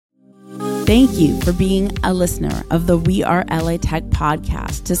Thank you for being a listener of the We Are LA Tech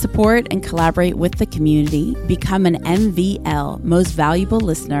podcast. To support and collaborate with the community, become an MVL Most Valuable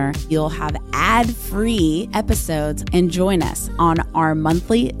Listener. You'll have ad-free episodes and join us on our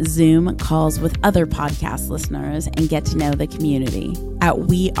monthly Zoom calls with other podcast listeners and get to know the community at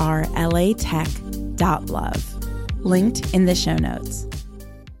wearelatech.love. Linked in the show notes.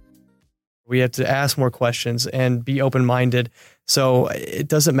 We have to ask more questions and be open-minded. So it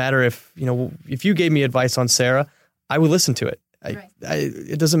doesn't matter if you gave me advice on SaRA, I would listen to it.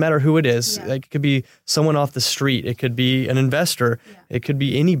 It doesn't matter who it is. Yeah. Like, it could be someone off the street. It could be an investor. Yeah. It could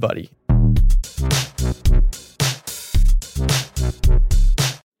be anybody.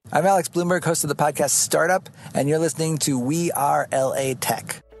 I'm Alex Bloomberg, host of the podcast Startup, and you're listening to We Are LA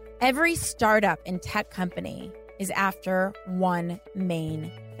Tech. Every startup and tech company is after one main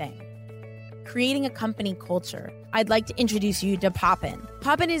thing: creating a company culture. I'd like to introduce you to Poppin.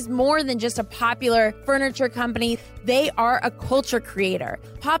 Poppin is more than just a popular furniture company. They are a culture creator.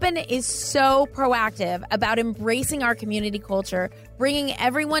 Poppin is so proactive about embracing our community culture, bringing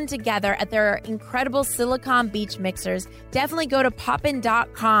everyone together at their incredible Silicon Beach mixers. Definitely go to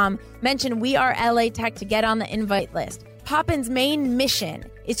poppin.com, mention We Are LA Tech to get on the invite list. Poppin's main mission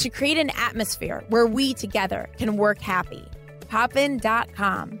is to create an atmosphere where we together can work happy.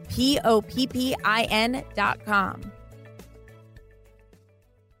 Poppin.com, Poppin.com.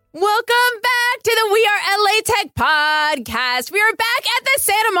 Welcome back to the We Are LA Tech podcast. We are back at the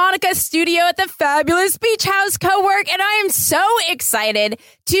Santa Monica studio at the fabulous Beach House Cowork, and I am so excited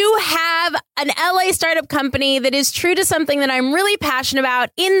to have an LA startup company that is true to something that I'm really passionate about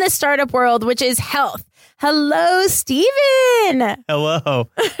in the startup world, which is health. Hello, Steven. Hello.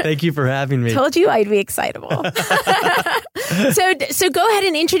 Thank you for having me. Told you I'd be excitable. So go ahead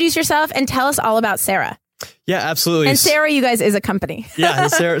and introduce yourself and tell us all about SaRA. Yeah, absolutely. And SaRA, you guys, is a company. Yeah,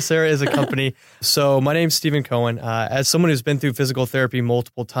 SaRA is a company. So my name's Steven Coen. As someone who's been through physical therapy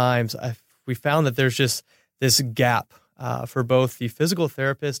multiple times, we found that there's just this gap for both the physical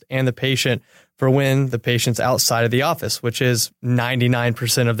therapist and the patient for when the patient's outside of the office, which is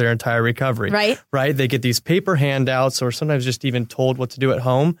 99% of their entire recovery. Right? They get these paper handouts or sometimes just even told what to do at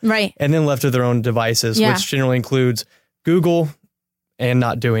home. Right. And then left to their own devices, which generally includes Google and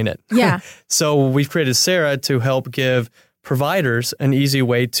not doing it. Yeah. So we've created SaRA to help give providers an easy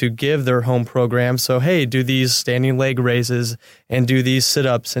way to give their home program. So, hey, do these standing leg raises and do these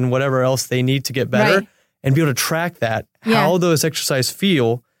sit-ups and whatever else they need to get better. Right. And be able to track that, how those exercises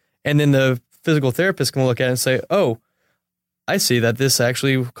feel. And then the physical therapist can look at it and say, oh, I see that this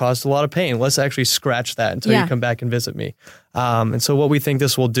actually caused a lot of pain. Let's actually scratch that until you come back and visit me. And so what we think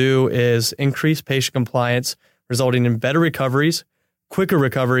this will do is increase patient compliance, resulting in better recoveries, quicker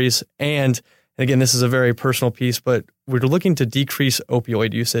recoveries, and again, this is a very personal piece, but we're looking to decrease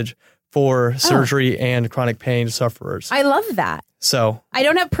opioid usage for surgery and chronic pain sufferers. I love that. So I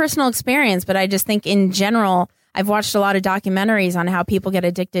don't have personal experience, but I just think in general, I've watched a lot of documentaries on how people get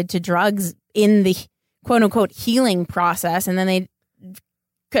addicted to drugs in the quote unquote healing process. And then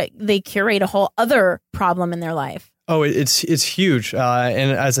they curate a whole other problem in their life. Oh, it's huge.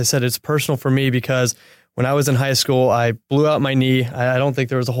 And as I said, it's personal for me because when I was in high school, I blew out my knee. I don't think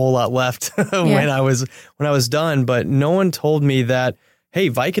there was a whole lot left when I was done, but no one told me that, hey,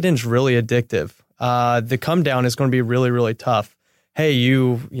 Vicodin's really addictive. The come down is going to be really, really tough. Hey,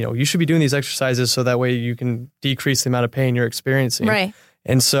 you should be doing these exercises so that way you can decrease the amount of pain you're experiencing. Right.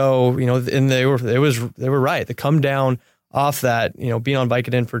 And so, and they were right. The come down off that, being on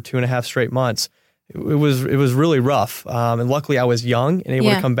Vicodin for 2.5 straight months, it was really rough. And luckily I was young and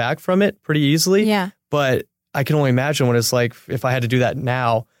able to come back from it pretty easily. Yeah. But I can only imagine what it's like if I had to do that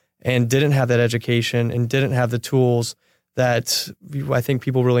now and didn't have that education and didn't have the tools that I think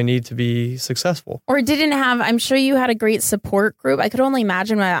people really need to be successful. Or didn't have, I'm sure you had a great support group. I could only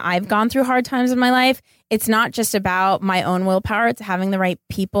imagine when I've gone through hard times in my life. It's not just about my own willpower. It's having the right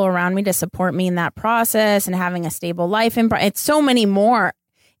people around me to support me in that process and having a stable life. And it's so many more.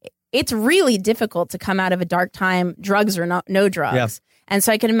 It's really difficult to come out of a dark time, drugs or no drugs. Yeah. And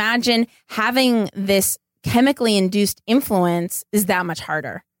so I can imagine having this chemically induced influence is that much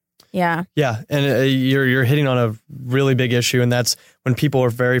harder. Yeah. Yeah. And you're hitting on a really big issue. And that's when people are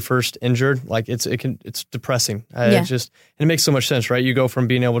very first injured, like it's depressing. It makes so much sense, right? You go from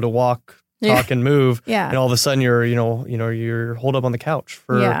being able to walk, talk and move. Yeah. And all of a sudden you're holed up on the couch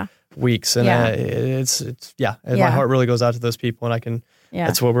for weeks. And my heart really goes out to those people and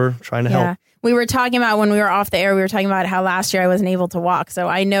that's what we're trying to help. We were talking about when we were off the air, we were talking about how last year I wasn't able to walk. So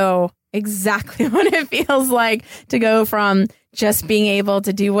I know exactly what it feels like to go from just being able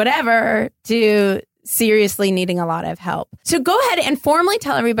to do whatever to seriously needing a lot of help. So go ahead and formally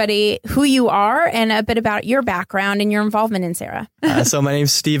tell everybody who you are and a bit about your background and your involvement in SaRA. So my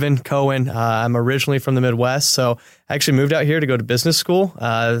name's Stephen Coen. I'm originally from the Midwest, so I actually moved out here to go to business school.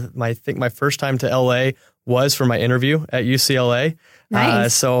 I think my first time to LA was for my interview at UCLA.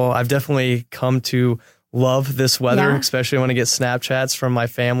 Nice. So I've definitely come to love this weather, especially when I get Snapchats from my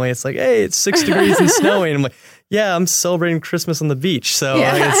family. It's like, hey, it's 6 degrees and snowing. I'm like, yeah, I'm celebrating Christmas on the beach. So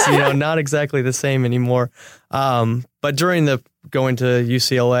it's not exactly the same anymore. But during going to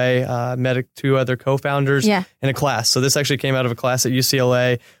UCLA, I met 2 other co-founders in a class. So this actually came out of a class at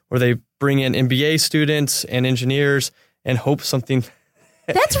UCLA where they bring in MBA students and engineers and hope something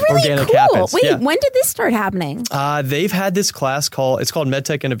That's really organic cool. happens. Wait, when did this start happening? They've had this class called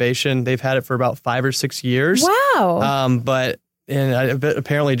MedTech Innovation. They've had it for about 5 or 6 years. Wow. But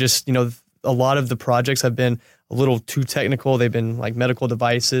apparently just, a lot of the projects have been a little too technical. They've been like medical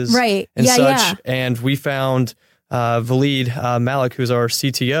devices and such. Yeah. And we found Valid Malik, who's our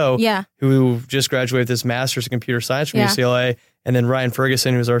CTO, who just graduated with his master's in computer science from UCLA. And then Ryan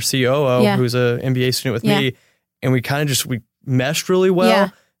Ferguson, who's our COO, who's an MBA student with me. And we kind of we meshed really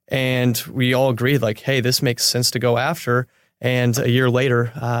well. And we all agreed like, hey, this makes sense to go after. And a year later,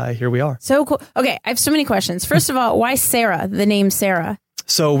 here we are. So cool. Okay, I have so many questions. First of all, why SaRA, the name SaRA?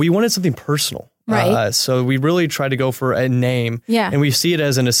 So we wanted something personal. Right. So we really tried to go for a name. And we see it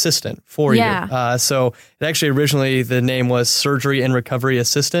as an assistant for you. So it actually originally the name was Surgery and Recovery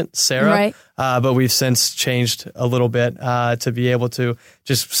Assistant, SaRA. Right. But we've since changed a little bit to be able to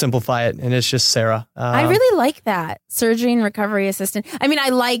just simplify it. And it's just SaRA. I really like that. Surgery and Recovery Assistant. I mean, I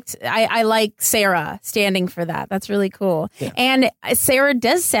like SaRA standing for that. That's really cool. Yeah. And SaRA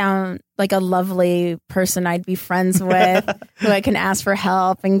does sound like a lovely person I'd be friends with who I can ask for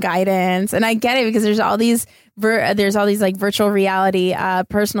help and guidance. And I get it because there's all these like virtual reality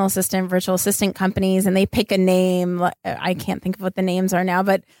personal assistant, virtual assistant companies, and they pick a name. I can't think of what the names are now,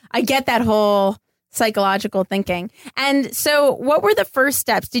 but I get that whole psychological thinking. And so what were the first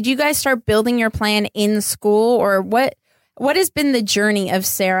steps? Did you guys start building your plan in school, or what has been the journey of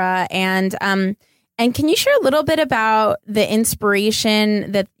SaRA? And can you share a little bit about the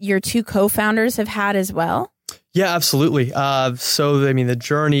inspiration that your 2 co-founders have had as well? Yeah, absolutely. So, I mean, the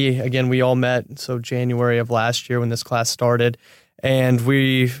journey, again, we all met, January of last year when this class started. And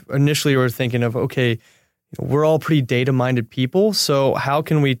we initially were thinking of, okay, we're all pretty data-minded people. So how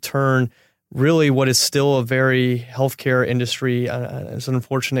can we turn really what is still a very healthcare industry, it's an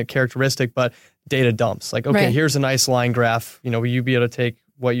unfortunate characteristic, but data dumps. Like, okay, here's a nice line graph. Will you be able to take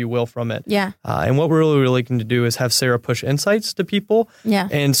what you will from it? Yeah. And what we're really looking to do is have SaRA push insights to people. Yeah.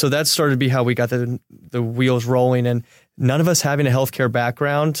 And so that started to be how we got the wheels rolling. And none of us having a healthcare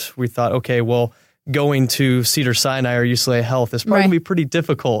background, we thought, okay, well, going to Cedars-Sinai or UCLA Health is probably going to be pretty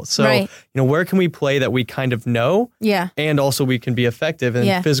difficult. So, where can we play that we kind of know? Yeah. And also we can be effective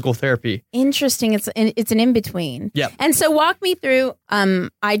in physical therapy. Interesting. It's an in-between. Yeah. And so walk me through, I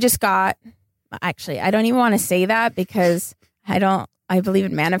don't even want to say that because I believe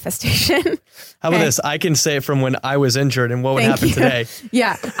in manifestation. How about this? I can say it from when I was injured and what would happen today.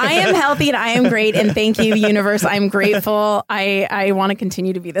 Yeah, I am healthy and I am great. And thank you, universe. I'm grateful. I want to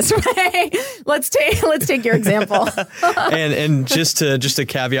continue to be this way. Let's take your example. and just to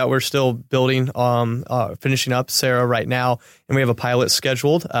caveat, we're still building, finishing up SaRA right now, and we have a pilot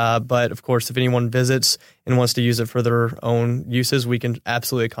scheduled. But of course, if anyone visits and wants to use it for their own uses, we can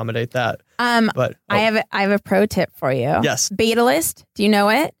absolutely accommodate that. But I have a pro tip for you. Yes. Beta list. Do you know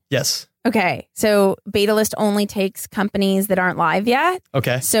it? Yes. Okay. So beta list only takes companies that aren't live yet.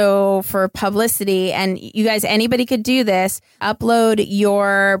 Okay. So for publicity, and you guys, anybody could do this, upload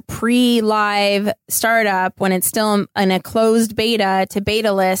your pre-live startup when it's still in a closed beta to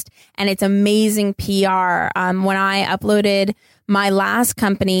beta list. And it's amazing PR. When I uploaded my last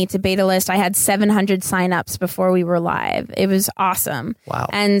company to beta list, I had 700 signups before we were live. It was awesome. Wow.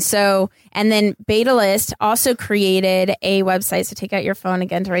 And then beta list also created a website. So take out your phone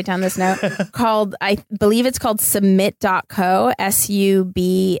again to write down this note called, I believe it's called submit.co,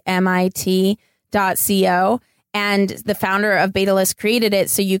 submit.co. And the founder of beta list created it.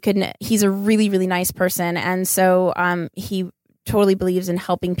 So he's a really, really nice person. And so he totally believes in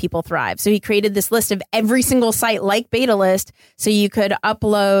helping people thrive. So he created this list of every single site like beta list so you could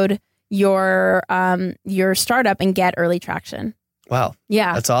upload your startup and get early traction. Wow.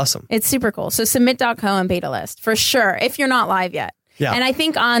 Yeah. That's awesome. It's super cool. So submit.co and beta list for sure if you're not live yet. Yeah. And I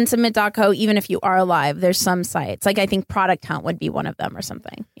think on submit.co, even if you are live, there's some sites. Like I think Product Hunt would be one of them or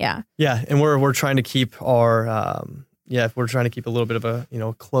something. Yeah. Yeah. And we're trying to keep our yeah, we're trying to keep a little bit of a,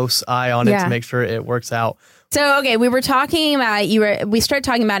 close eye on it to make sure it works out. So, okay, we were talking about, we started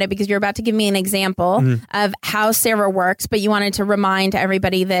talking about it because you're about to give me an example of how SaRA works, but you wanted to remind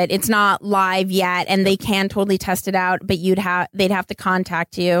everybody that it's not live yet and they can totally test it out, but they'd have to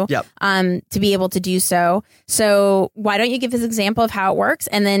contact you to be able to do so. So why don't you give this example of how it works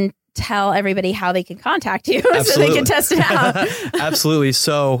and then tell everybody how they can contact you so they can test it out. Absolutely.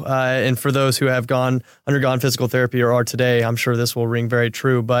 So, and for those who have undergone physical therapy or are today, I'm sure this will ring very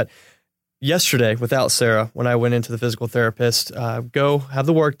true, but yesterday, without SaRA, when I went into the physical therapist, go have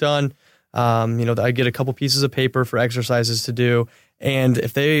the work done. I get a couple pieces of paper for exercises to do, and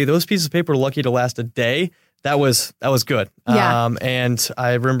if those pieces of paper are lucky to last a day, that was good. Yeah. And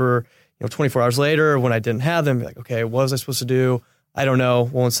I remember, 24 hours later when I didn't have them, like, okay, what was I supposed to do? I don't know.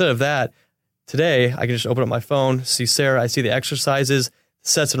 Well, instead of that, today I can just open up my phone, see SaRA, I see the exercises,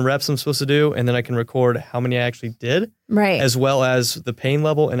 sets and reps I'm supposed to do, and then I can record how many I actually did, as well as the pain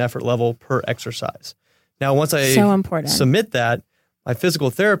level and effort level per exercise. Now, once I submit that, my physical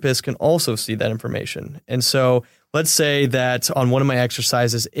therapist can also see that information. And so let's say that on one of my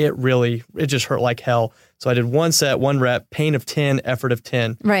exercises, it just hurt like hell. So I did 1 set, 1 rep, pain of 10, effort of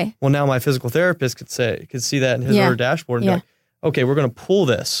 10. Right. Well, now my physical therapist could see that in his or her dashboard and be like, okay, we're going to pull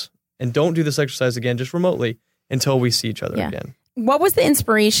this and don't do this exercise again, just remotely until we see each other again. What was the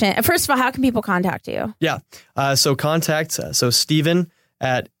inspiration? First of all, how can people contact you? Yeah. So contact, Steven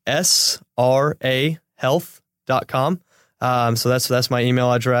at SaRaHealth.com. So that's my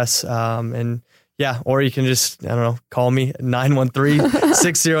email address. Or you can just, call me at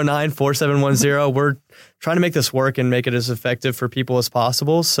 913-609-4710. We're trying to make this work and make it as effective for people as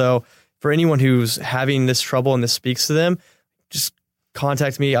possible. So for anyone who's having this trouble and this speaks to them, just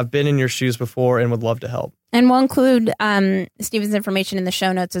contact me. I've been in your shoes before and would love to help. And we'll include Steven's information in the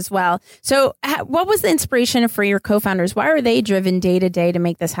show notes as well. So what was the inspiration for your co-founders? Why are they driven day to day to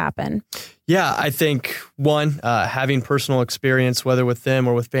make this happen? Yeah, I think one, having personal experience, whether with them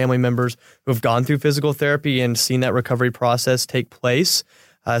or with family members who have gone through physical therapy and seen that recovery process take place.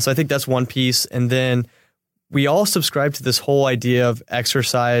 So I think that's one piece. And then we all subscribe to this whole idea of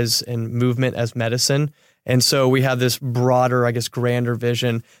exercise and movement as medicine. And so we have this broader, grander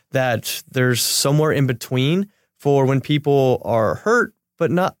vision that there's somewhere in between for when people are hurt, but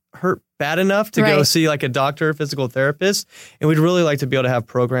not hurt bad enough to go see like a doctor or physical therapist. And we'd really like to be able to have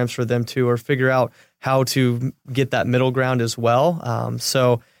programs for them too, or figure out how to get that middle ground as well. I'm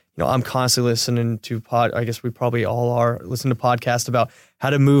constantly listening to we probably all are listening to podcasts about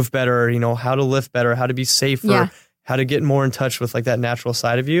how to move better, how to lift better, how to be safer, how to get more in touch with like that natural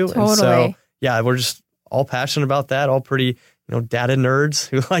side of you. Totally. And so, we're just all passionate about that, all pretty, data nerds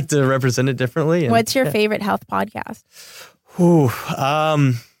who like to represent it differently. And, what's your favorite health podcast?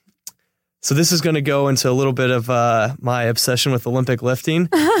 So this is going to go into a little bit of my obsession with Olympic lifting.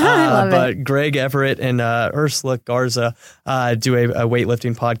 But Greg Everett and Ursula Garza do a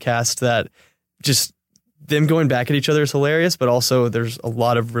weightlifting podcast that just them going back at each other is hilarious, but also there's a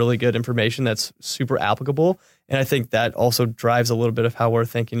lot of really good information that's super applicable. And I think that also drives a little bit of how we're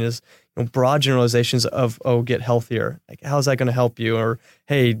thinking is, broad generalizations of, get healthier. Like, how's that going to help you? Or,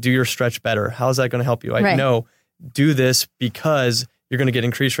 hey, do your stretch better. How's that going to help you? No, do this because you're going to get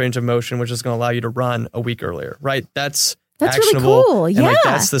increased range of motion, which is going to allow you to run a week earlier, right? That's actionable. Really cool. And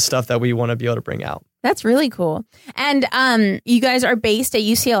that's the stuff that we want to be able to bring out. That's really cool. And you guys are based at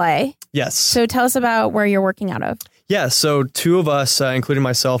UCLA. Yes. So tell us about where you're working out of. Yeah. So 2 of us, including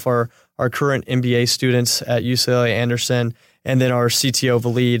myself, are current MBA students at UCLA Anderson. And then our CTO,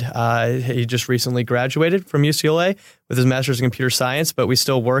 Valid, he just recently graduated from UCLA with his master's in computer science, but we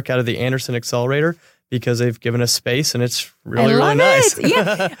still work out of the Anderson Accelerator because they've given us space and it's really nice.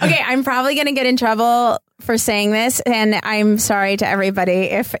 Yeah. Okay. I'm probably going to get in trouble for saying this, and I'm sorry to everybody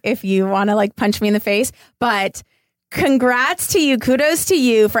if you want to like punch me in the face, but congrats to you. Kudos to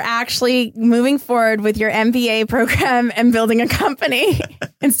you for actually moving forward with your MBA program and building a company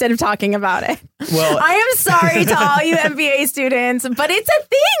instead of talking about it. Well, I am sorry to all you MBA students, but it's a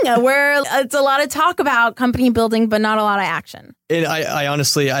thing where it's a lot of talk about company building, but not a lot of action. And I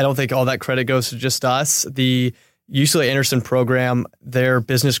honestly, I don't think all that credit goes to just us. The UCLA Anderson program, their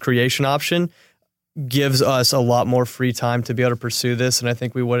business creation option gives us a lot more free time to be able to pursue this. And I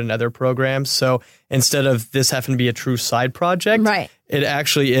think we would in other programs. So instead of this having to be a true side project, it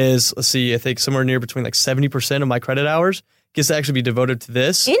actually is, I think somewhere near between like 70% of my credit hours gets to actually be devoted to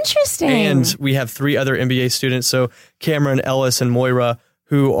this. Interesting. And we have 3 other MBA students. So Cameron, Ellis, and Moira,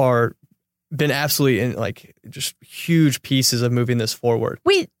 who are been absolutely in like just huge pieces of moving this forward.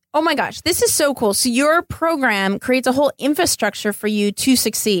 Wait, Oh my gosh, this is so cool. So your program creates a whole infrastructure for you to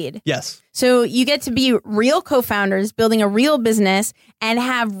succeed. Yes. So you get to be real co-founders building a real business and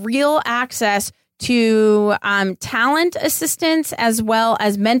have real access to talent assistance as well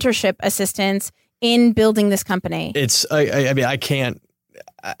as mentorship assistance in building this company. It's, I mean, I can't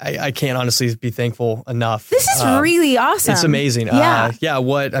honestly be thankful enough. This is really awesome. It's amazing. Yeah.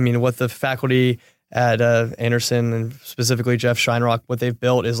 What the faculty at Anderson and specifically Jeff Shinerock, what they've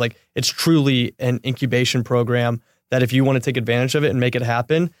built is like, it's truly an incubation program that if you want to take advantage of it and make it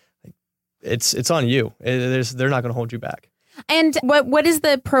happen, it's on you. They're not going to hold you back. And what is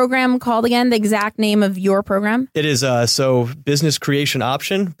the program called again? The exact name of your program? It is so business creation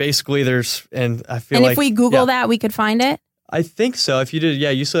option. Basically, if we Google that, we could find it. I think so. If you did,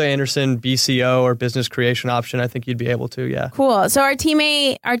 UCLA Anderson BCO or business creation option, I think you'd be able to. Yeah. Cool. So our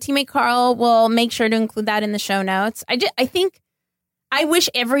teammate Carl will make sure to include that in the show notes. I wish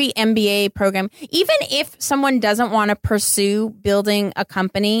every MBA program, even if someone doesn't want to pursue building a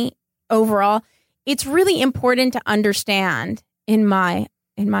company overall, it's really important to understand, in my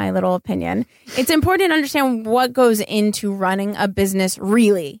little opinion, it's important to understand what goes into running a business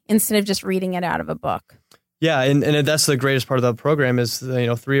really, instead of just reading it out of a book. Yeah, and that's the greatest part of the program is,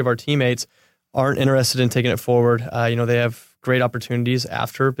 3 of our teammates aren't interested in taking it forward. They have great opportunities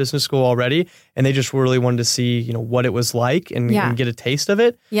after business school already, and they just really wanted to see, what it was like and get a taste of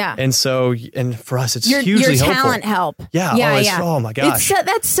it. Yeah. And so, and for us, it's hugely helpful. Your talent help. Yeah. Oh my gosh.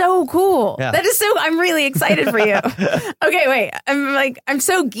 That's so cool. Yeah. I'm really excited for you. Okay, wait. I'm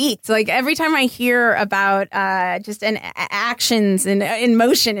so geeked. Like every time I hear about just actions and in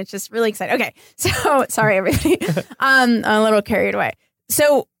motion, it's just really exciting. Okay. So sorry, everybody. I'm a little carried away.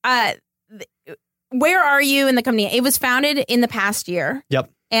 So, where are you in the company? It was founded in the past year. Yep.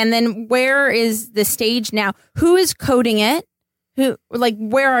 And then where is the stage now? Who is coding it?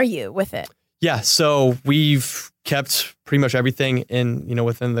 Where are you with it? Yeah. So we've kept pretty much everything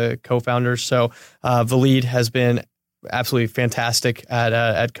within the co-founders. So the lead has been absolutely fantastic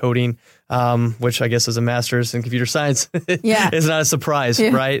at coding, which I guess is a master's in computer science. It's not a surprise,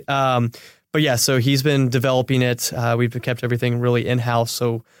 right? But yeah, so he's been developing it. We've kept everything really in-house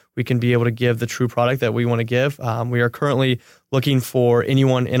so we can be able to give the true product that we want to give. We are currently looking for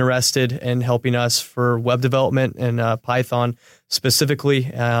anyone interested in helping us for web development and Python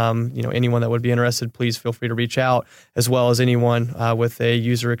specifically. Anyone that would be interested, please feel free to reach out, as well as anyone with a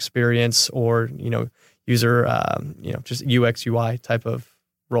user experience or, user, just UX, UI type of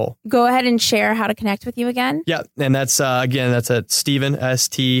role. Go ahead and share how to connect with you again. Yeah. And that's at Steven,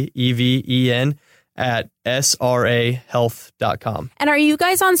 Steven, at SaRaHealth.com. And are you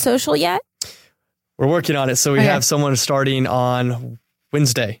guys on social yet? We're working on it. So we have someone starting on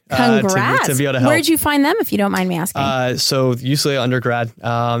Wednesday. Congrats. To be able to help. Where'd you find them, if you don't mind me asking? So UCLA undergrad.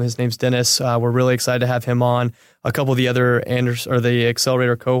 His name's Dennis. We're really excited to have him on. A couple of the other the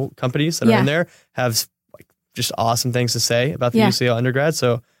accelerator companies that are in there have just awesome things to say about the UCLA undergrad.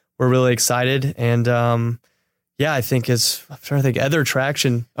 So we're really excited. And I think I'm trying to think other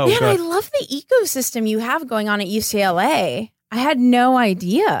traction. Oh, man, I love the ecosystem you have going on at UCLA. I had no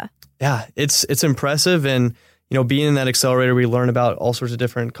idea. Yeah, it's impressive. And, being in that accelerator, we learn about all sorts of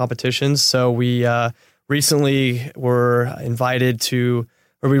different competitions. So we recently were invited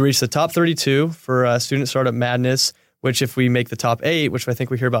we reached the top 32 for Student Startup Madness, which if we make the top 8, which I think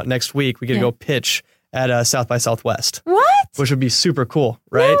we hear about next week, we get to go pitch at South by Southwest. What? Which would be super cool,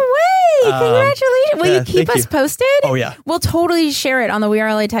 right? No way. Congratulations. Will you keep us posted? Oh, yeah. We'll totally share it on the We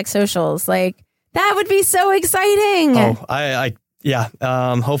Are LA Tech socials. That would be so exciting. Oh,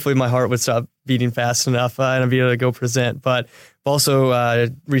 hopefully my heart would stop beating fast enough and I'd be able to go present. But I've also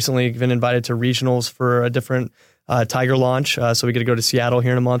recently been invited to regionals for a different Tiger launch. So we get to go to Seattle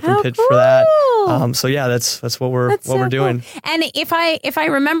here in a month and pitch for that. That's what we're doing. Cool. And if I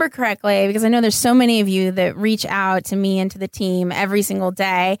remember correctly, because I know there's so many of you that reach out to me and to the team every single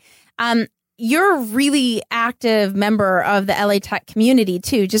day, you're a really active member of the LA Tech community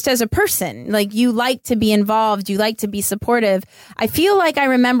too, just as a person. You like to be involved, you like to be supportive. I feel like I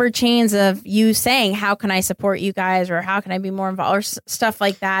remember chains of you saying, how can I support you guys, or how can I be more involved, or stuff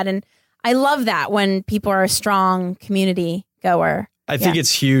like that. And I love that when people are a strong community goer. I think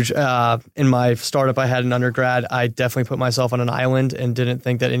it's huge. In my startup I had in undergrad, I definitely put myself on an island and didn't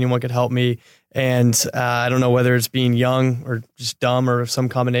think that anyone could help me. And I don't know whether it's being young or just dumb or some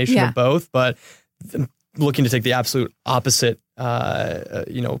combination of both, but looking to take the absolute opposite,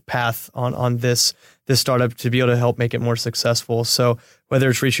 path on this startup to be able to help make it more successful. So whether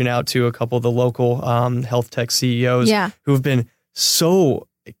it's reaching out to a couple of the local health tech CEOs who have been so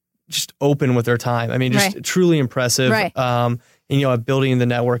just open with their time. I mean, just truly impressive. Right. and, building the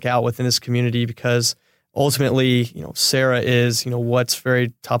network out within this community, because ultimately, SaRA is, what's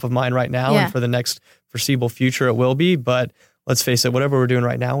very top of mind right now. Yeah. And for the next foreseeable future, it will be. But let's face it, whatever we're doing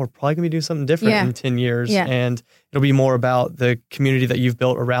right now, we're probably going to be doing something different in 10 years. Yeah. And it'll be more about the community that you've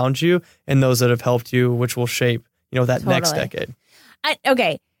built around you and those that have helped you, which will shape, that next decade.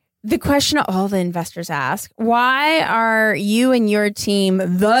 Okay. The question all the investors ask, why are you and your team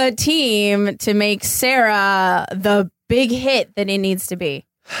the team to make SaRA the big hit that it needs to be?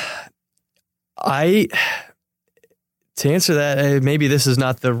 To answer that, maybe this is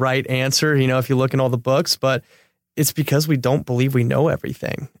not the right answer, if you look in all the books, but it's because we don't believe we know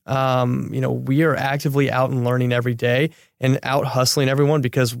everything. We are actively out and learning every day and out hustling everyone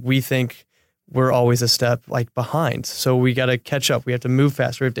because we think we're always a step behind. So we got to catch up. We have to move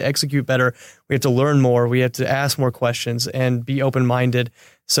faster. We have to execute better. We have to learn more. We have to ask more questions and be open-minded.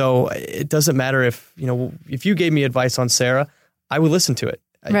 So it doesn't matter if you gave me advice on SaRA, I would listen to it.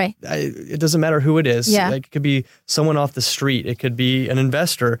 Right. It doesn't matter who it is. Yeah. It could be someone off the street. It could be an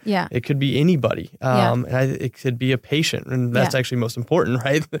investor. Yeah. It could be anybody. And it could be a patient. And that's actually most important,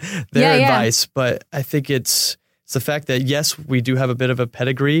 right? Their advice. But I think it's the fact that, yes, we do have a bit of a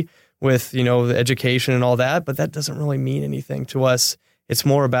pedigree with, the education and all that, but that doesn't really mean anything to us. It's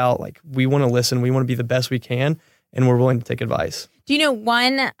more about we want to listen. We want to be the best we can, and we're willing to take advice. Do you know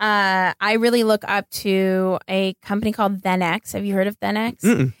one, I really look up to a company called ThenX. Have you heard of ThenX?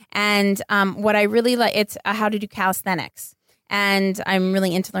 Mm-mm. And what I really like, it's how to do calisthenics. And I'm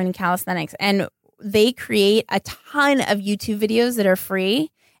really into learning calisthenics. And they create a ton of YouTube videos that are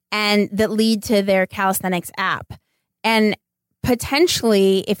free and that lead to their calisthenics app. And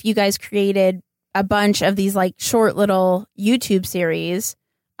potentially, if you guys created a bunch of these short little YouTube series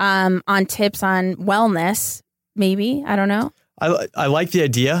on tips on wellness, maybe, I don't know. I like the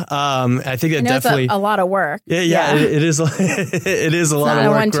idea. I think it definitely it's a lot of work. Yeah. It is. It is a lot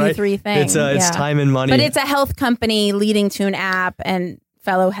of work. It's not a 1, 2, 3 thing. It's time and money. But it's a health company leading to an app and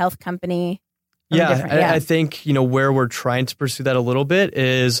fellow health company. I think where we're trying to pursue that a little bit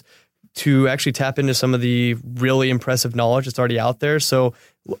is to actually tap into some of the really impressive knowledge that's already out there. So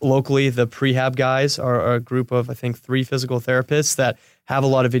locally, the Prehab guys are a group of, I think, 3 physical therapists that have a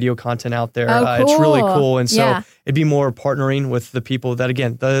lot of video content out there. Oh, cool. It's really cool. And so it'd be more partnering with the people that,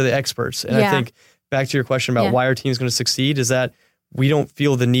 again, the experts. And I think back to your question about why our team's going to succeed is that we don't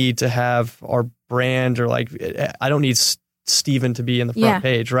feel the need to have our brand or I don't need Steven to be in the front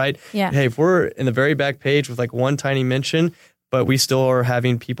page, right? Yeah. Hey, if we're in the very back page with one tiny mention, but we still are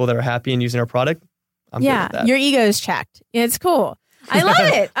having people that are happy and using our product, I'm good with that. Your ego is checked. It's cool. I love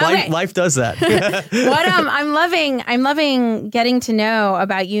it. Okay. Life does that. I'm loving getting to know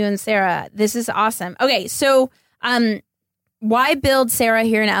about you and SaRA. This is awesome. Okay, so why build SaRA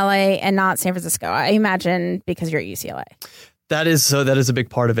here in LA and not San Francisco? I imagine because you're at UCLA. That is a big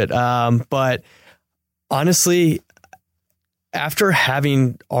part of it. But honestly, after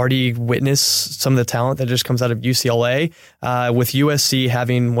having already witnessed some of the talent that just comes out of UCLA, with USC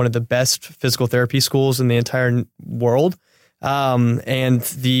having one of the best physical therapy schools in the entire world, and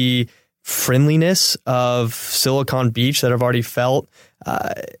the friendliness of Silicon Beach that I've already felt.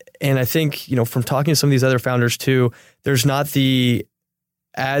 And I think, from talking to some of these other founders too, there's not the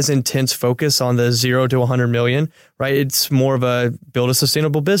as intense focus on the 0 to 100 million, right? It's more of a build a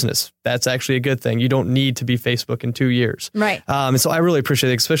sustainable business. That's actually a good thing. You don't need to be Facebook in 2 years. Right. And so I really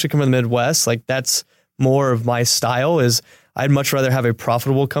appreciate it, especially coming from the Midwest. That's more of my style is I'd much rather have a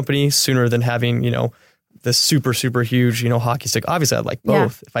profitable company sooner than having, the super, super huge, hockey stick. Obviously I'd like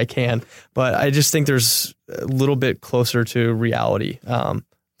both if I can, but I just think there's a little bit closer to reality.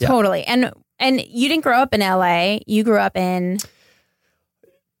 Totally. And you didn't grow up in LA. You grew up in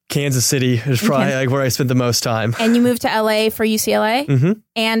Kansas City is probably where I spent the most time. And you moved to LA for UCLA? Mm-hmm.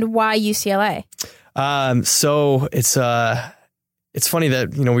 And why UCLA? So it's funny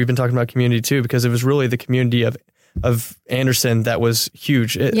that, we've been talking about community too, because it was really the community of Anderson that was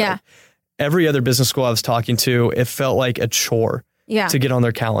huge. Every other business school I was talking to, it felt like a chore to get on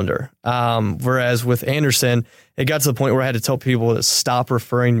their calendar. Whereas with Anderson, it got to the point where I had to tell people to stop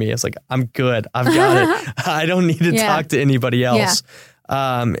referring me. It's I'm good. I've got it. I don't need to talk to anybody else.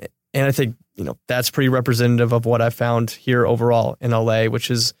 And I think, that's pretty representative of what I found here overall in LA, which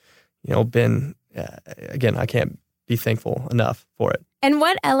has, been, again, I can't be thankful enough for it. And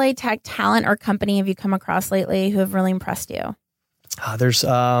what LA tech talent or company have you come across lately who have really impressed you? There's,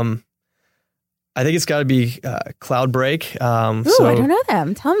 I think it's got to be Cloudbreak. Ooh, I don't know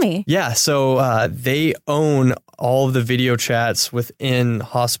them. Tell me. Yeah, so they own all of the video chats within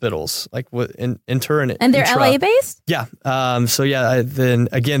hospitals, like inter and they're intra. LA based? Yeah. Then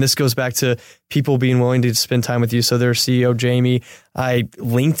again, this goes back to people being willing to spend time with you. So their CEO, Jamie, I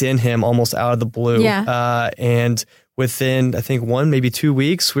LinkedIn him almost out of the blue. Yeah. And within, I think 1, maybe 2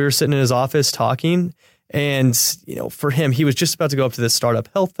 weeks, we were sitting in his office talking. And, for him, he was just about to go up to this startup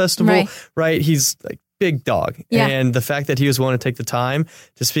health festival, right? He's like big dog. Yeah. And the fact that he was willing to take the time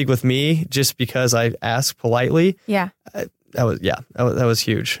to speak with me just because I asked politely. Yeah. That was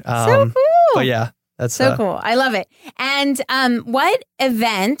huge. So cool. But yeah, that's so cool. I love it. And what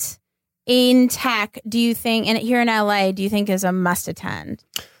event in tech do you think, and here in LA, do you think is a must attend?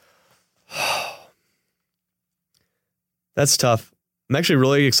 That's tough. I'm actually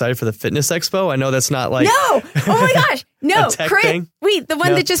really excited for the Fitness Expo. I know that's not like... No! Oh my gosh! No, Chris, thing. Wait, the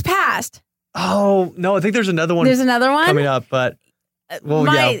one that just passed. Oh, no, I think there's another one. There's another one? Coming up, but...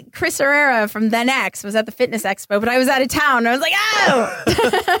 Chris Herrera from Then X was at the Fitness Expo, but I was out of town. I was like,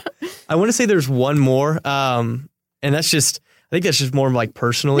 oh! I want to say there's one more, and that's just... I think that's just more like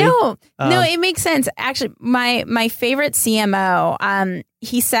personally. No, it makes sense. Actually, my favorite CMO,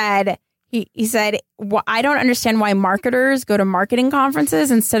 he said... He said, well, I don't understand why marketers go to marketing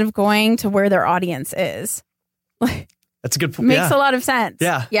conferences instead of going to where their audience is. That's a good point. Makes a lot of sense.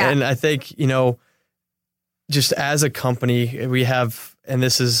 Yeah. And I think, just as a company, we have, and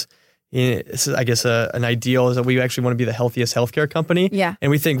this is I guess, an ideal is that we actually want to be the healthiest healthcare company. Yeah. And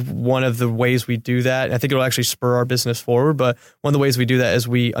we think one of the ways we do that, and I think it'll actually spur our business forward, but one of the ways we do that is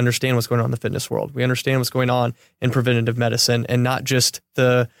we understand what's going on in the fitness world. We understand what's going on in preventative medicine and not just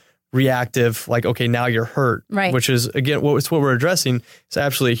the reactive, like, okay, now you're hurt, right? Which is, again, what we're addressing is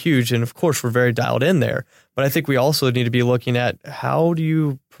absolutely huge. And of course, we're very dialed in there. But I think we also need to be looking at how do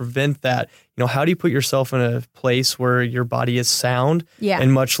you prevent that? How do you put yourself in a place where your body is sound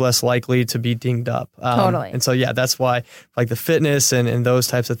and much less likely to be dinged up? Totally. And so, that's why like the fitness and those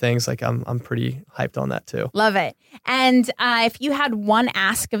types of things, like I'm pretty hyped on that too. Love it. And if you had one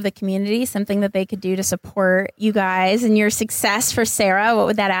ask of the community, something that they could do to support you guys and your success for SaRA, what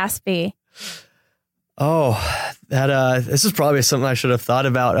would that ask be? Oh, this is probably something I should have thought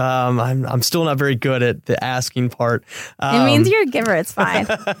about. I'm still not very good at the asking part. It means you're a giver. It's fine.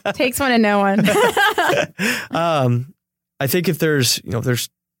 Takes one to know one. I think if there's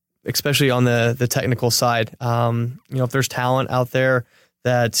especially on the technical side, if there's talent out there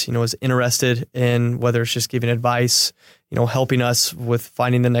that, is interested in whether it's just giving advice, helping us with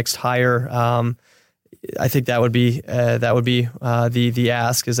finding the next hire, I think that would be the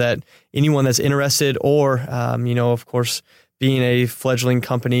ask, is that anyone that's interested, or of course, being a fledgling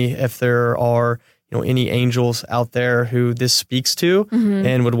company, if there are any angels out there who this speaks to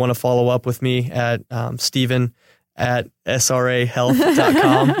and would want to follow up with me at Steven at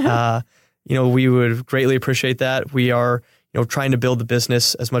SaRaHealth.com, we would greatly appreciate that. We are trying to build the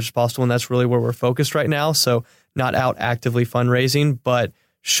business as much as possible, and that's really where we're focused right now. So not out actively fundraising, but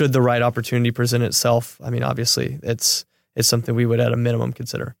should the right opportunity present itself, I mean, obviously, it's something we would at a minimum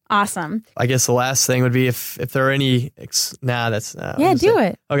consider. Awesome. I guess the last thing would be if there are any. Do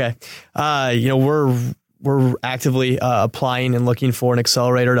it. Okay. We're actively applying and looking for an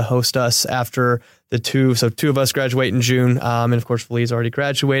accelerator to host us after two of us graduate in June, and of course, Lee's already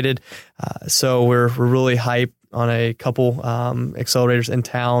graduated. So we're really hyped on a couple accelerators in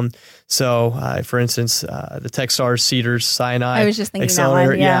town. So, for instance, the Techstars, Cedars, Sinai. I was just thinking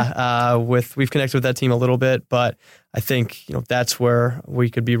accelerator. That one, we've connected with that team a little bit, but I think that's where we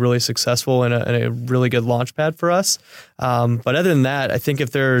could be really successful and a really good launch pad for us. But other than that, I think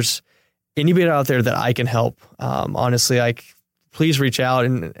if there's anybody out there that I can help, honestly, please reach out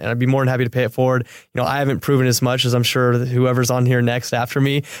and I'd be more than happy to pay it forward. I haven't proven as much as I'm sure that whoever's on here next after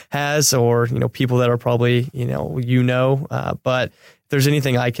me has, or, people that are probably, but if there's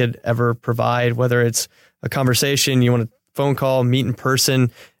anything I could ever provide, whether it's a conversation, you want a phone call, meet in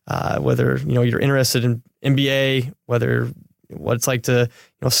person, whether, you're interested in MBA, whether what it's like to,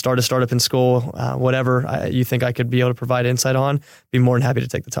 start a startup in school, whatever you think I could be able to provide insight on, be more than happy to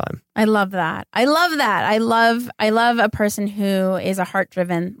take the time. I love that. I love a person who is a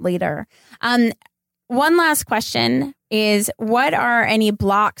heart-driven leader. One last question is, what are any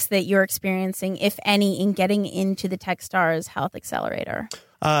blocks that you're experiencing, if any, in getting into the Techstars Health Accelerator?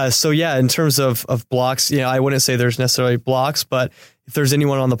 In terms of blocks, I wouldn't say there's necessarily blocks, but if there's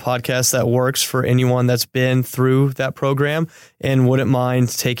anyone on the podcast that works for anyone that's been through that program and wouldn't mind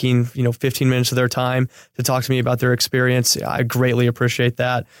taking, 15 minutes of their time to talk to me about their experience, I greatly appreciate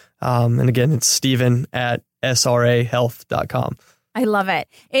that. And again, it's Steven at SaRaHealth.com. I love it.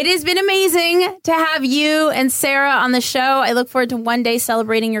 It has been amazing to have you and SaRA on the show. I look forward to one day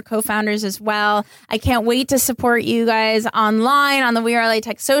celebrating your co-founders as well. I can't wait to support you guys online on the We Are LA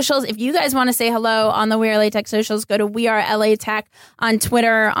Tech socials. If you guys want to say hello on the We Are LA Tech socials, go to We Are LA Tech on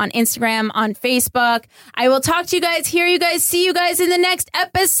Twitter, on Instagram, on Facebook. I will talk to you guys, hear you guys, see you guys in the next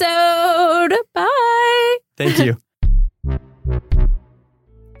episode. Bye. Thank you.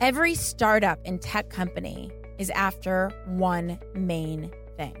 Every startup and tech company is after one main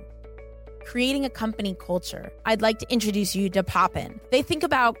thing: creating a company culture. I'd like to introduce you to Coen. They think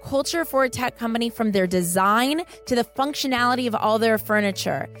about culture for a tech company from their design to the functionality of all their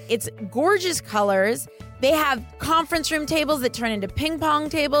furniture. It's gorgeous colors. They have conference room tables that turn into ping pong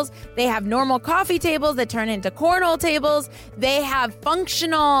tables. They have normal coffee tables that turn into cornhole tables. They have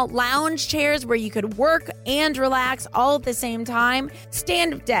functional lounge chairs where you could work and relax all at the same time.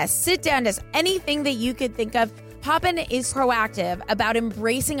 Stand-up desks, sit-down desks, anything that you could think of. Coen is proactive about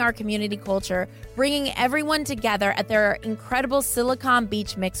embracing our community culture, bringing everyone together at their incredible Silicon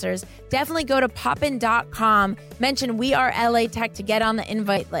Beach mixers. Definitely go to Coen.com, mention We Are LA Tech to get on the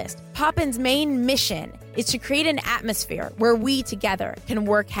invite list. Coen's main mission is to create an atmosphere where we together can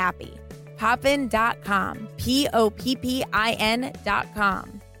work happy. Coen.com,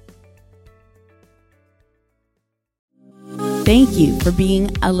 Poppin.com. Thank you for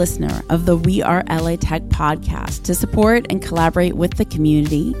being a listener of the We Are LA Tech podcast. To support and collaborate with the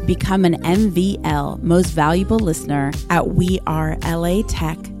community, become an MVL Most Valuable Listener at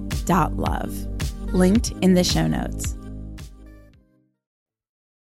wearelatech.love. Linked in the show notes.